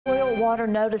water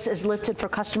notice is lifted for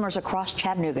customers across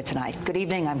Chattanooga tonight. Good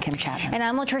evening, I'm Kim Chapman. And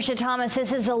I'm Latricia Thomas.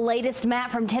 This is the latest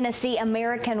map from Tennessee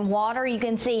American Water. You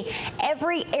can see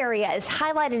every area is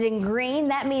highlighted in green.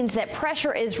 That means that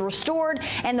pressure is restored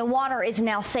and the water is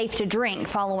now safe to drink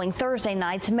following Thursday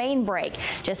night's main break.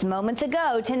 Just moments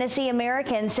ago, Tennessee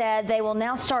American said they will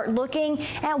now start looking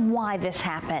at why this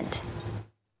happened.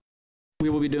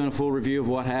 We will be doing a full review of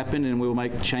what happened, and we will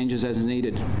make changes as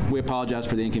needed. We apologize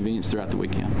for the inconvenience throughout the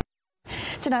weekend.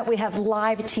 Tonight we have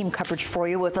live team coverage for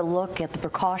you with a look at the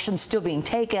precautions still being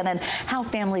taken and how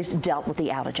families dealt with the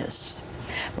outages.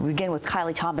 We begin with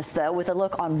Kylie Thomas, though, with a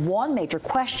look on one major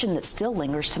question that still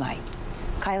lingers tonight.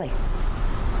 Kylie.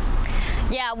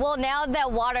 Yeah, well, now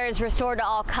that water is restored to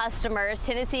all customers,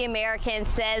 Tennessee American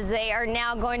says they are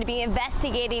now going to be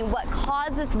investigating what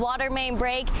caused this water main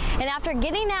break. And after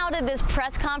getting out of this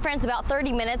press conference about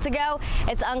 30 minutes ago,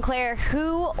 it's unclear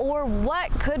who or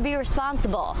what could be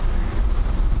responsible.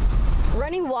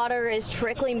 Running water is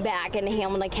trickling back into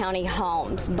Hamilton County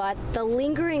homes, but the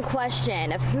lingering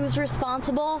question of who's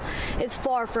responsible is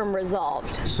far from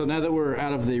resolved. So now that we're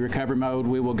out of the recovery mode,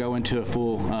 we will go into a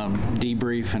full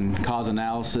debrief and cause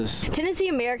analysis. Tennessee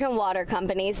American Water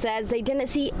Company says they didn't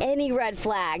see any red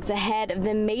flags ahead of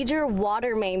the major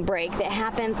water main break that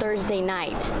happened Thursday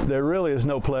night. There really is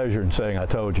no pleasure in saying I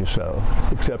told you so,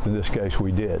 except in this case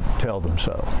we did tell them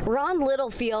so. Ron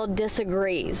Littlefield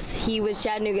disagrees. He was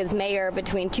Chattanooga's mayor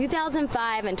between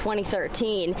 2005 and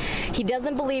 2013. He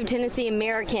doesn't believe Tennessee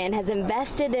American has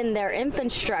invested in their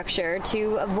infrastructure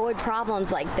to avoid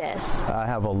problems like this. I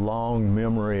have a long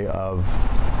memory of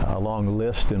a long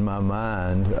list in my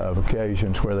mind of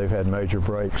occasions where they've had major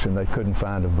breaks and they couldn't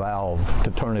find a valve to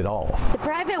turn it off. The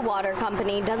private water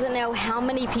company doesn't know how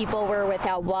many people were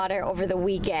without water over the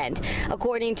weekend.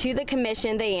 According to the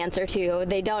commission they answer to,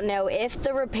 they don't know if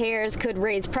the repairs could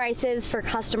raise prices for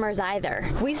customers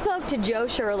either. We spoke to Joe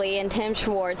Shirley and Tim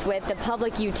Schwartz with the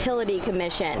Public Utility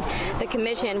Commission. The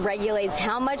commission regulates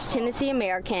how much Tennessee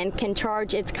American can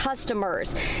charge its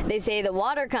customers. They say the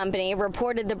water company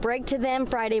reported the break to them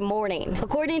Friday morning.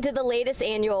 According to the latest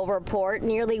annual report,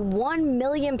 nearly 1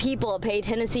 million people pay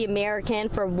Tennessee American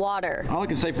for water. All I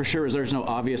can say for sure is there's no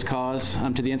obvious cause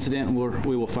to the incident, and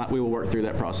we will work through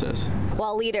that process.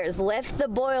 While leaders lift the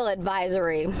boil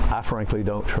advisory, I frankly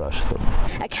don't trust them.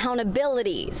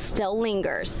 Accountability still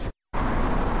lingers.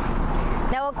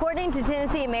 Now, according to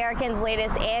Tennessee American's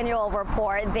latest annual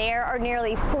report, there are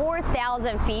nearly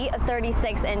 4,000 feet of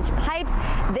 36-inch pipes.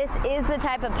 This is the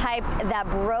type of pipe that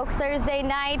broke Thursday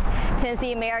night.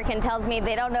 Tennessee American tells me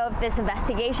they don't know if this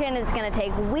investigation is going to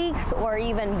take weeks or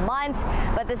even months,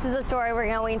 but this is a story we're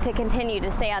going to continue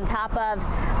to stay on top of.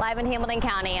 Live in Hamilton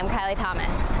County, I'm Kylie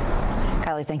Thomas.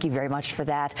 Kylie, thank you very much for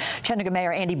that. Chattanooga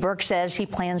Mayor Andy Burke says he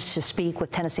plans to speak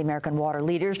with Tennessee American water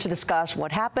leaders to discuss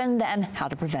what happened and how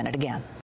to prevent it again.